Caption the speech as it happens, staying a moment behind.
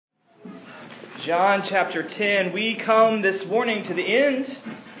John chapter 10. We come this morning to the end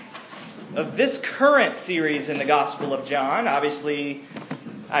of this current series in the Gospel of John. Obviously,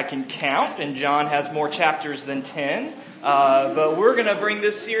 I can count, and John has more chapters than 10. But we're going to bring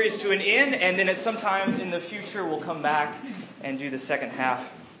this series to an end, and then at some time in the future, we'll come back and do the second half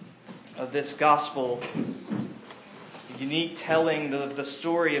of this Gospel. A unique telling of the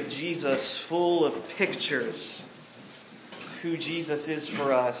story of Jesus, full of pictures, who Jesus is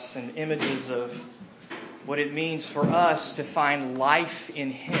for us, and images of what it means for us to find life in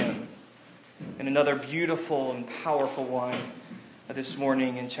Him. And another beautiful and powerful one this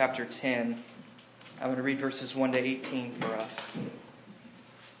morning in chapter 10. I'm going to read verses 1 to 18 for us.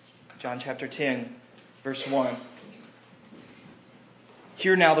 John chapter 10, verse 1.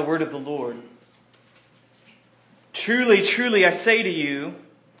 Hear now the word of the Lord. Truly, truly, I say to you,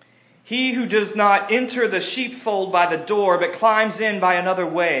 he who does not enter the sheepfold by the door, but climbs in by another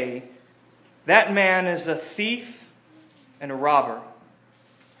way, that man is a thief and a robber.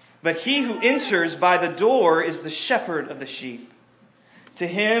 But he who enters by the door is the shepherd of the sheep. To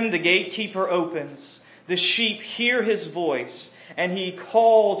him the gatekeeper opens. The sheep hear his voice, and he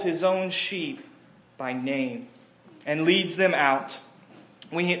calls his own sheep by name and leads them out.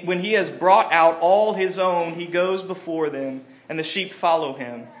 When he has brought out all his own, he goes before them, and the sheep follow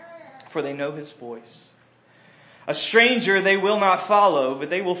him, for they know his voice. A stranger they will not follow, but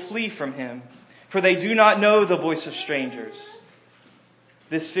they will flee from him, for they do not know the voice of strangers.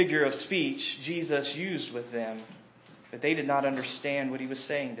 This figure of speech Jesus used with them, but they did not understand what he was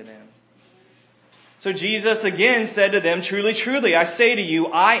saying to them. So Jesus again said to them, Truly, truly, I say to you,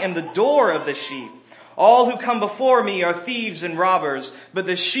 I am the door of the sheep. All who come before me are thieves and robbers, but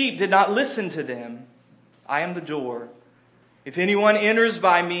the sheep did not listen to them. I am the door. If anyone enters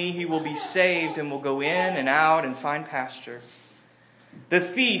by me, he will be saved and will go in and out and find pasture.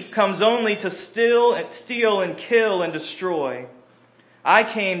 The thief comes only to steal and kill and destroy. I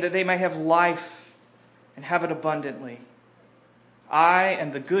came that they may have life and have it abundantly. I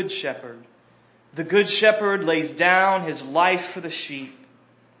am the good shepherd. The good shepherd lays down his life for the sheep.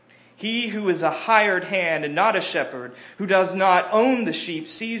 He who is a hired hand and not a shepherd, who does not own the sheep,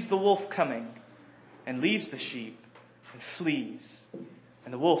 sees the wolf coming and leaves the sheep and flees,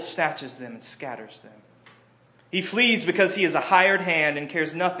 and the wolf snatches them and scatters them. He flees because he is a hired hand and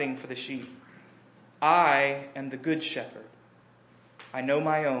cares nothing for the sheep. I am the good shepherd. I know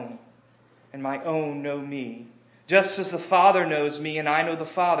my own, and my own know me, just as the Father knows me, and I know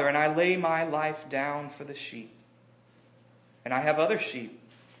the Father, and I lay my life down for the sheep. And I have other sheep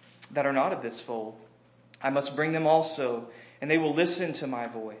that are not of this fold. I must bring them also, and they will listen to my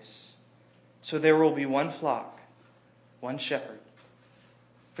voice. So there will be one flock, one shepherd.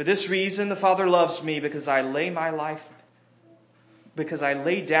 For this reason the Father loves me, because I lay down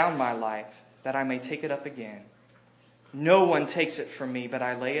my life, that I may take it up again. No one takes it from me, but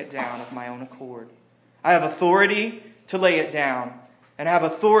I lay it down of my own accord. I have authority to lay it down, and I have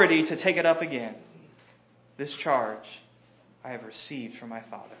authority to take it up again. This charge I have received from my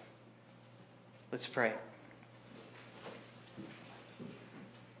Father. Let's pray.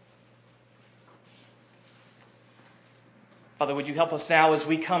 Father, would you help us now as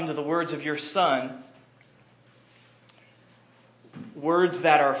we come to the words of your Son? Words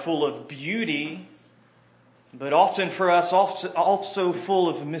that are full of beauty, but often for us also full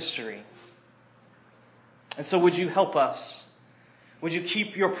of mystery. And so would you help us? Would you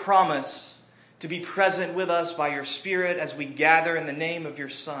keep your promise to be present with us by your Spirit as we gather in the name of your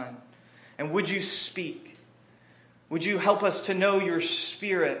Son? And would you speak? Would you help us to know your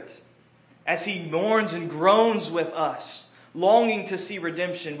Spirit as He mourns and groans with us, longing to see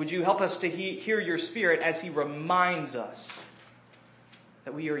redemption? Would you help us to hear your Spirit as He reminds us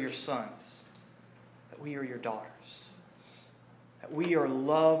that we are your sons, that we are your daughters, that we are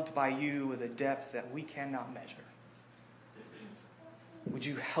loved by you with a depth that we cannot measure? Would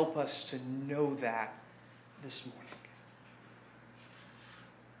you help us to know that this morning?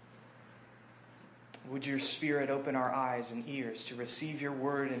 Would your Spirit open our eyes and ears to receive your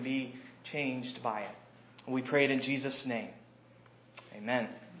word and be changed by it? We pray it in Jesus' name. Amen.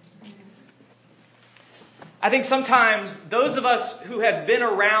 I think sometimes those of us who have been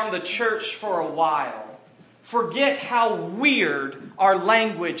around the church for a while forget how weird our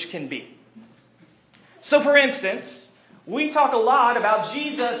language can be. So for instance, we talk a lot about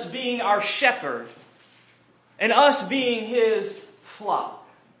Jesus being our shepherd and us being His flock.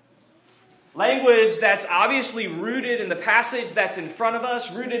 Language that's obviously rooted in the passage that's in front of us,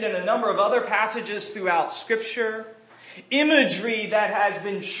 rooted in a number of other passages throughout Scripture. Imagery that has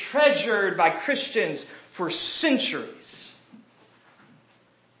been treasured by Christians for centuries.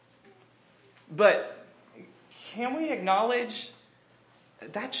 But can we acknowledge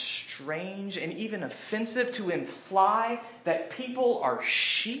that's strange and even offensive to imply that people are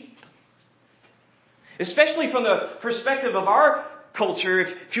sheep? Especially from the perspective of our culture,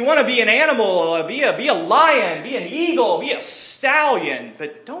 if you want to be an animal, be a lion, be an eagle, be a stallion,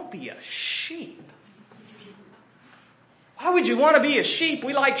 but don't be a sheep. Why would you want to be a sheep?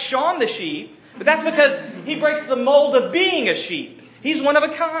 We like Shaun the sheep, but that's because he breaks the mold of being a sheep. He's one of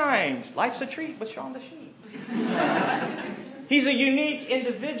a kind. Life's a treat with Shaun the sheep. He's a unique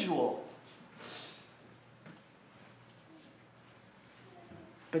individual.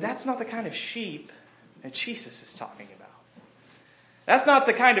 But that's not the kind of sheep that Jesus is talking about. That's not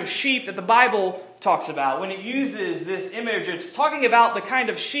the kind of sheep that the Bible talks about. When it uses this image, it's talking about the kind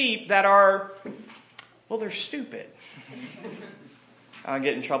of sheep that are, well, they're stupid. I'll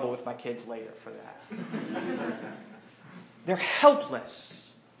get in trouble with my kids later for that. They're helpless.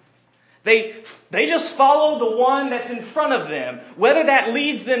 They just follow the one that's in front of them, whether that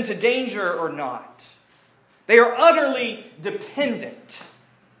leads them to danger or not. They are utterly dependent.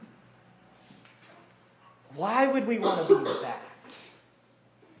 Why would we want to be that?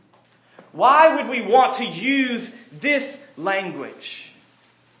 Why would we want to use this language?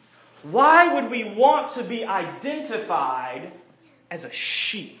 Why would we want to be identified as a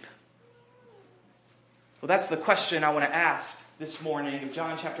sheep? Well, that's the question I want to ask this morning of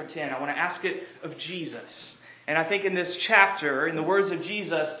John chapter 10. I want to ask it of Jesus. And I think in this chapter, in the words of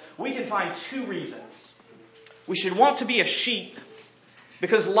Jesus, we can find two reasons. We should want to be a sheep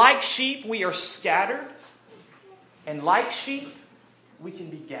because like sheep, we are scattered. And like sheep, we can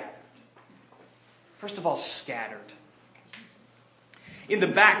be gathered. First of all, scattered. In the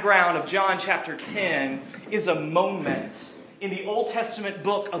background of John chapter 10 is a moment in the Old Testament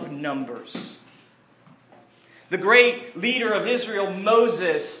book of Numbers. The great leader of Israel,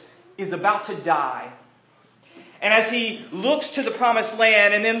 Moses, is about to die. And as he looks to the promised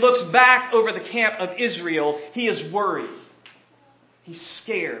land and then looks back over the camp of Israel, he is worried. He's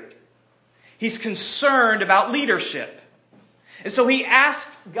scared. He's concerned about leadership. And so he asked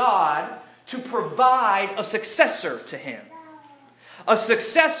God to provide a successor to him. A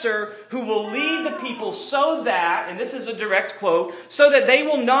successor who will lead the people so that, and this is a direct quote, so that they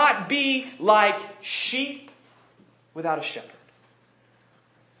will not be like sheep without a shepherd.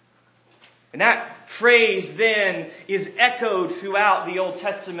 And that phrase then is echoed throughout the Old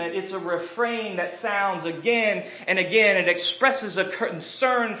Testament. It's a refrain that sounds again and again. It expresses a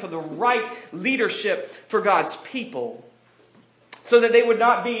concern for the right leadership for God's people, so that they would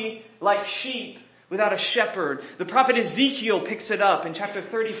not be like sheep without a shepherd. The prophet Ezekiel picks it up in chapter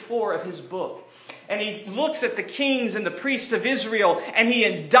 34 of his book. And he looks at the kings and the priests of Israel and he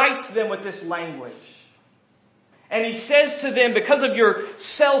indicts them with this language. And he says to them, because of your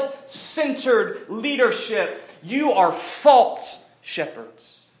self-centered leadership, you are false shepherds.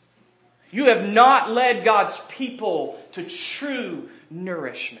 You have not led God's people to true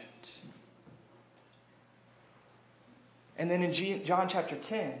nourishment. And then in John chapter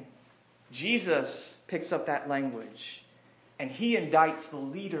 10, Jesus picks up that language and he indicts the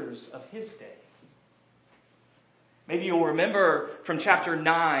leaders of his day. Maybe you'll remember from chapter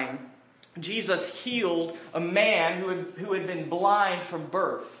 9, Jesus healed a man who had been blind from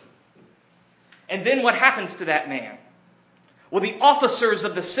birth. And then what happens to that man? Well, the officers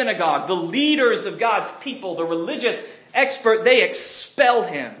of the synagogue, the leaders of God's people, the religious expert, they expel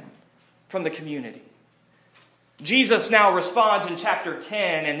him from the community. Jesus now responds in chapter 10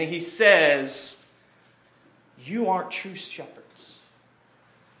 and he says, you aren't true shepherds.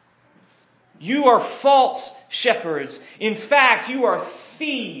 You are false shepherds. In fact, you are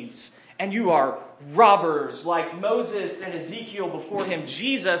thieves and you are robbers. Like Moses and Ezekiel before him,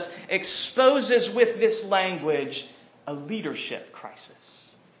 Jesus exposes with this language a leadership crisis.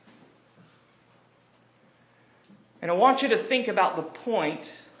 And I want you to think about the point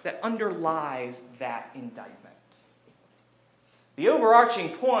that underlies that indictment. The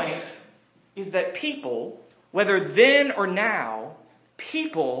overarching point is that people, whether then or now,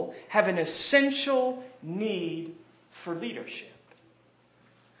 people have an essential need for leadership.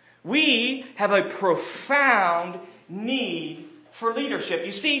 We have a profound need for leadership.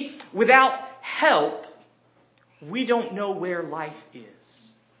 You see, without help, we don't know where life is.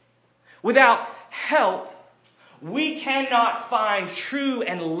 Without help, we cannot find true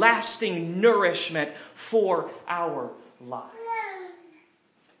and lasting nourishment for our lives.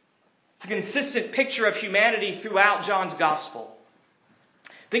 It's a consistent picture of humanity throughout John's Gospel.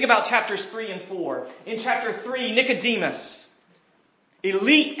 Think about chapters 3 and 4. In chapter 3, Nicodemus,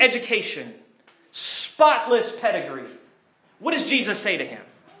 elite education, spotless pedigree. What does Jesus say to him?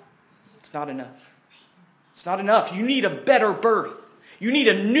 It's not enough. It's not enough. You need a better birth. You need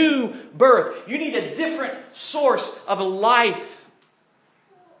a new birth. You need a different source of a life.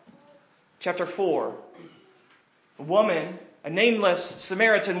 Chapter 4. A woman, a nameless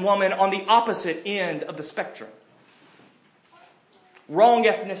Samaritan woman on the opposite end of the spectrum. Wrong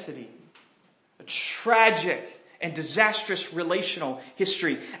ethnicity. A tragic and disastrous relational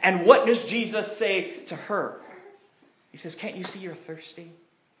history. And what does Jesus say to her? He says, can't you see you're thirsty?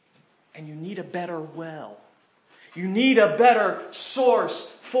 And you need a better well. You need a better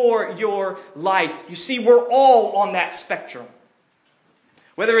source for your life. You see, we're all on that spectrum.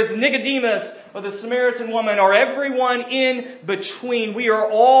 Whether it's Nicodemus or the Samaritan woman or everyone in between, we are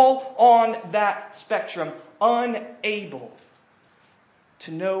all on that spectrum, unable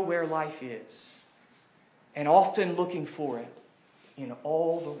to know where life is, and often looking for it in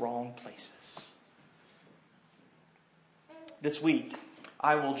all the wrong places. This week,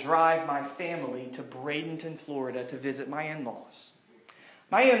 I will drive my family to Bradenton, Florida to visit my in-laws.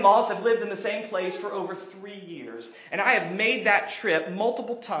 My in-laws have lived in the same place for over 3 years, and I have made that trip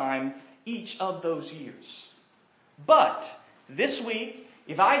multiple times each of those years. But this week,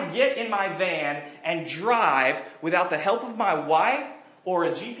 if I get in my van and drive without the help of my wife or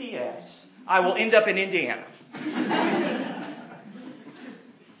a GPS, I will end up in Indiana.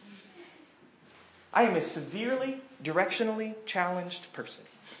 I am a severely directionally challenged person.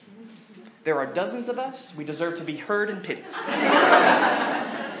 There are dozens of us. We deserve to be heard and pitied.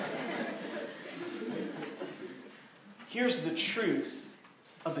 Here's the truth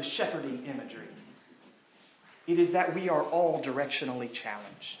of the shepherding imagery. It is that we are all directionally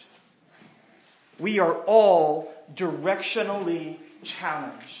challenged. We are all directionally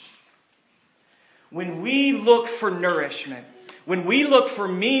challenged. When we look for nourishment, when we look for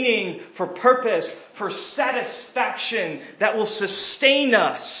meaning, for purpose, for satisfaction that will sustain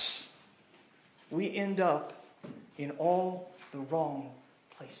us, we end up in all the wrong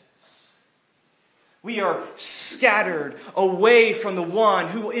places. We are scattered away from the one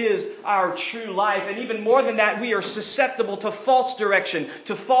who is our true life. And even more than that, we are susceptible to false direction,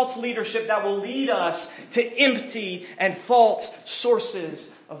 to false leadership that will lead us to empty and false sources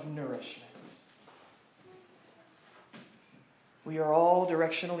of nourishment. We are all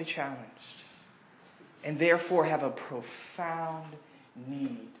directionally challenged and therefore have a profound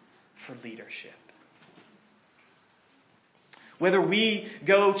need for leadership. Whether we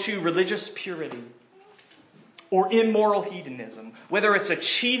go to religious purity or immoral hedonism, whether it's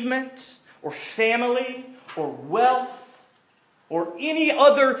achievement or family or wealth or any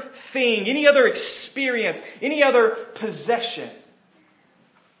other thing, any other experience, any other possession,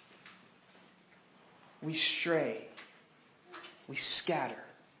 we stray. We scatter.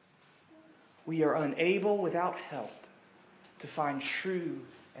 We are unable, without help, to find true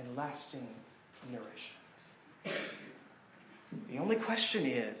and lasting nourishment. The only question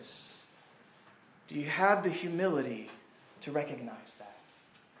is, do you have the humility to recognize that?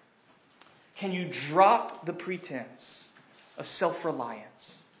 Can you drop the pretense of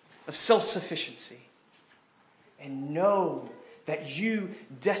self-reliance, of self-sufficiency, and know that you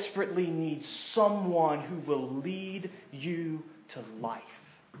desperately need someone who will lead you to life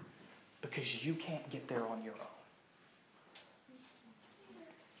because you can't get there on your own?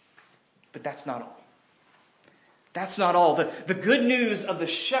 But that's not all. That's not all. The good news of the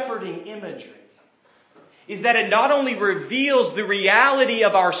shepherding imagery is that it not only reveals the reality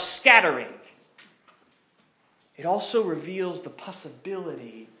of our scattering, it also reveals the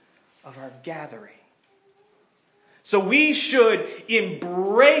possibility of our gathering. So we should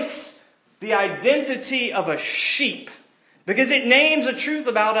embrace the identity of a sheep because it names a truth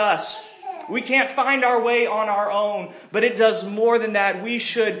about us. We can't find our way on our own, but it does more than that. We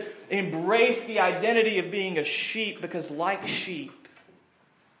should embrace the identity of being a sheep because, like sheep,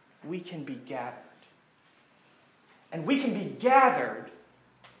 we can be gathered. And we can be gathered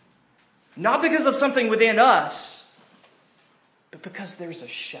not because of something within us, but because there's a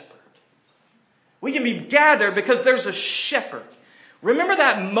shepherd. We can be gathered because there's a shepherd. Remember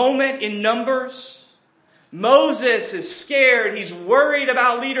that moment in Numbers? Moses is scared. He's worried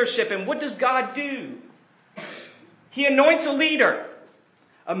about leadership. And what does God do? He anoints a leader,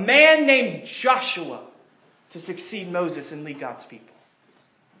 a man named Joshua, to succeed Moses and lead God's people.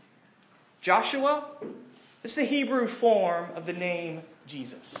 Joshua is the Hebrew form of the name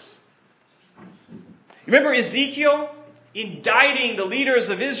Jesus. Remember Ezekiel indicting the leaders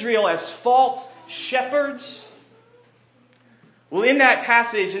of Israel as false shepherds? Well, in that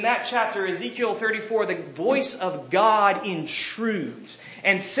passage, in that chapter, Ezekiel 34, the voice of God intrudes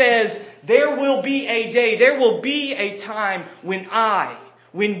and says, there will be a day, there will be a time when I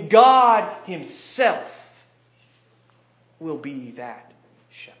when God Himself will be that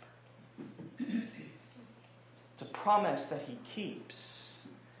shepherd. It's a promise that He keeps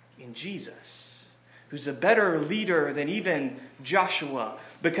in Jesus, who's a better leader than even Joshua,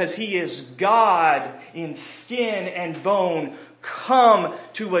 because He is God in skin and bone, come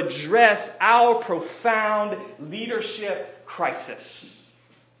to address our profound leadership crisis.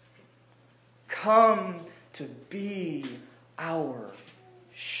 Come to be our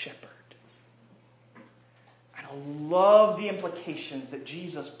shepherd. And I love the implications that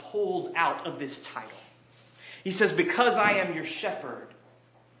Jesus pulls out of this title. He says, because I am your shepherd,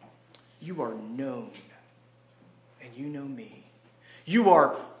 you are known, and you know me. You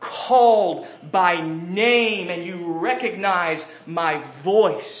are called by name, and you recognize my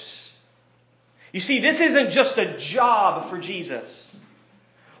voice. You see, this isn't just a job for Jesus.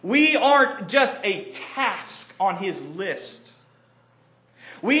 We aren't just a task on His list.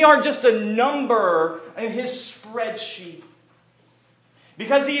 We aren't just a number in His spreadsheet.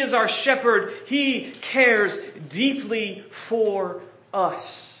 Because He is our shepherd, He cares deeply for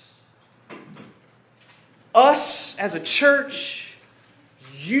us. Us as a church,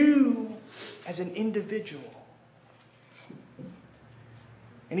 you as an individual.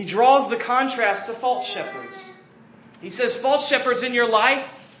 And He draws the contrast to false shepherds. He says, false shepherds in your life,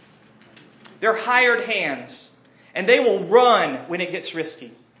 they're hired hands, and they will run when it gets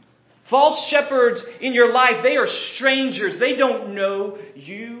risky. False shepherds in your life, they are strangers. They don't know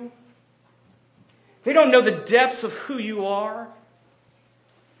you. They don't know the depths of who you are.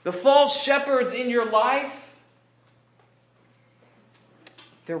 The false shepherds in your life,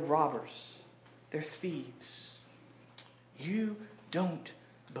 they're robbers. They're thieves. You don't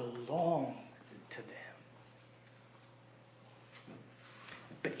belong to them.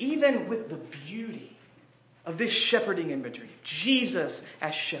 But even with the beauty of this shepherding imagery, Jesus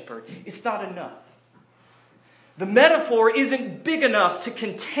as shepherd, it's not enough. The metaphor isn't big enough to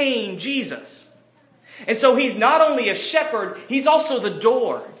contain Jesus. And so He's not only a shepherd, He's also the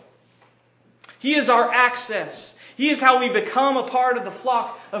door. He is our access. He is how we become a part of the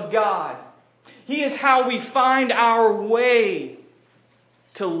flock of God. He is how we find our way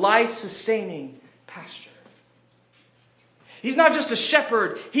to life-sustaining pasture. He's not just a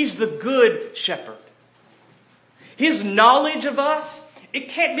shepherd, He's the good shepherd. His knowledge of us, it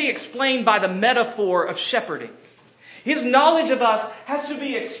can't be explained by the metaphor of shepherding. His knowledge of us has to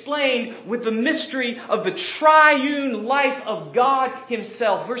be explained with the mystery of the triune life of God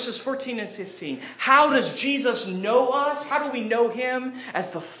Himself. Verses 14 and 15. How does Jesus know us? How do we know Him? As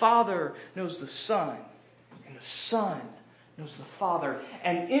the Father knows the Son, and the Son knows the Father.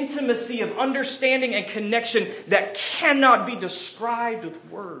 An intimacy of understanding and connection that cannot be described with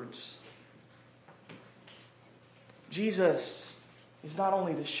words. Jesus is not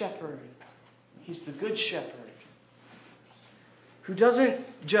only the shepherd, He's the good shepherd, who doesn't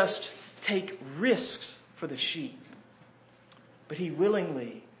just take risks for the sheep, but He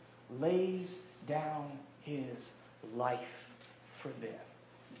willingly lays down His life for them,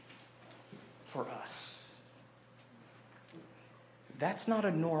 for us. That's not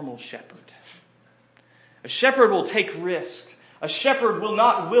a normal shepherd. A shepherd will take risk. A shepherd will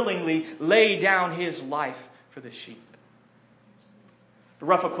not willingly lay down his life for the sheep. The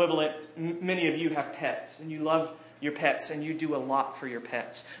rough equivalent, many of you have pets, and you love your pets, and you do a lot for your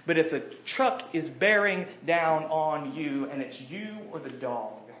pets. But if the truck is bearing down on you, and it's you or the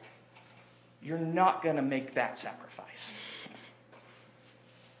dog, you're not going to make that sacrifice.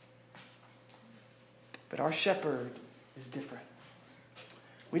 But our shepherd is different.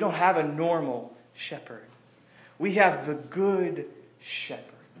 We don't have a normal shepherd. We have the good shepherd.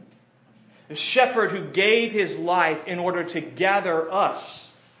 The shepherd who gave His life in order to gather us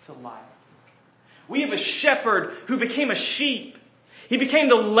to life. We have a shepherd who became a sheep. He became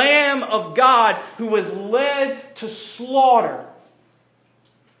the Lamb of God who was led to slaughter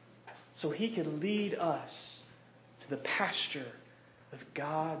so He could lead us to the pasture of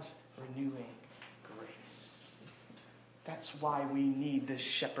God's renewing grace. That's why we need this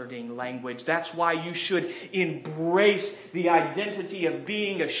shepherding language. That's why you should embrace the identity of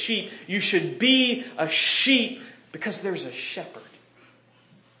being a sheep. You should be a sheep because there's a shepherd.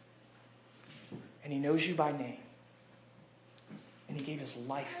 And He knows you by name. And He gave His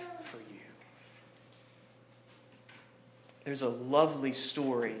life for you. There's a lovely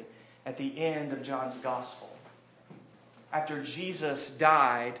story at the end of John's Gospel. After Jesus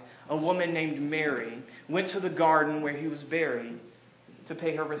died, a woman named Mary went to the garden where He was buried to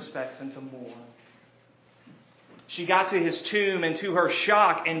pay her respects and to mourn. She got to His tomb, and to her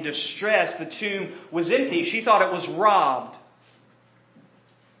shock and distress, the tomb was empty. She thought it was robbed.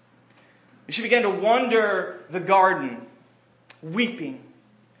 And she began to wander the garden, weeping.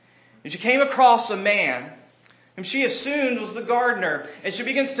 And she came across a man whom she assumed was the gardener. And she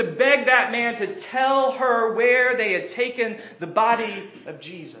begins to beg that man to tell her where they had taken the body of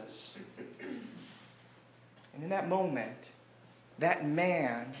Jesus. And in that moment, that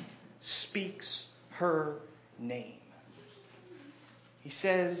man speaks her name. He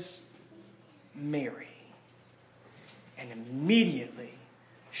says, Mary. And immediately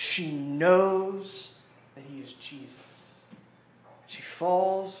she knows that he is Jesus. She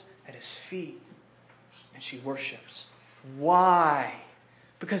falls at his feet and she worships. Why?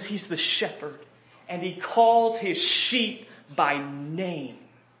 Because he's the shepherd and he calls his sheep by name.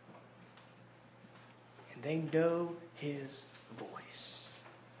 And they know his voice.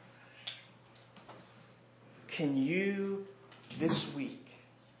 Can you, this week,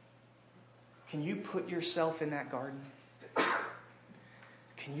 can you put yourself in that garden?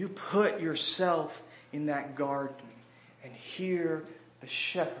 Can you put yourself in that garden and hear the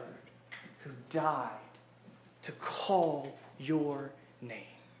shepherd who died to call your name?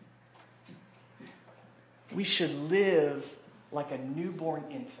 We should live like a newborn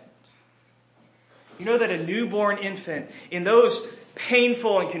infant. You know that a newborn infant, in those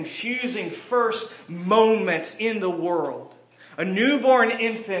painful and confusing first moments in the world, a newborn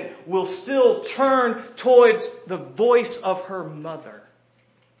infant will still turn towards the voice of her mother.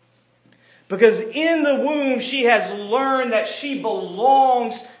 Because in the womb she has learned that she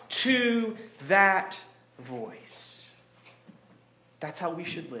belongs to that voice. That's how we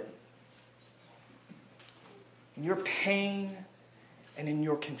should live. In your pain and in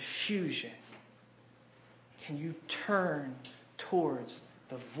your confusion, can you turn towards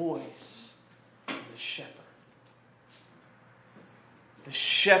the voice of the shepherd? The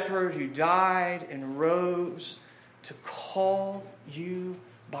shepherd who died and rose to call you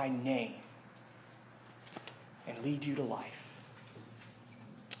by name and lead you to life.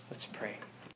 Let's pray.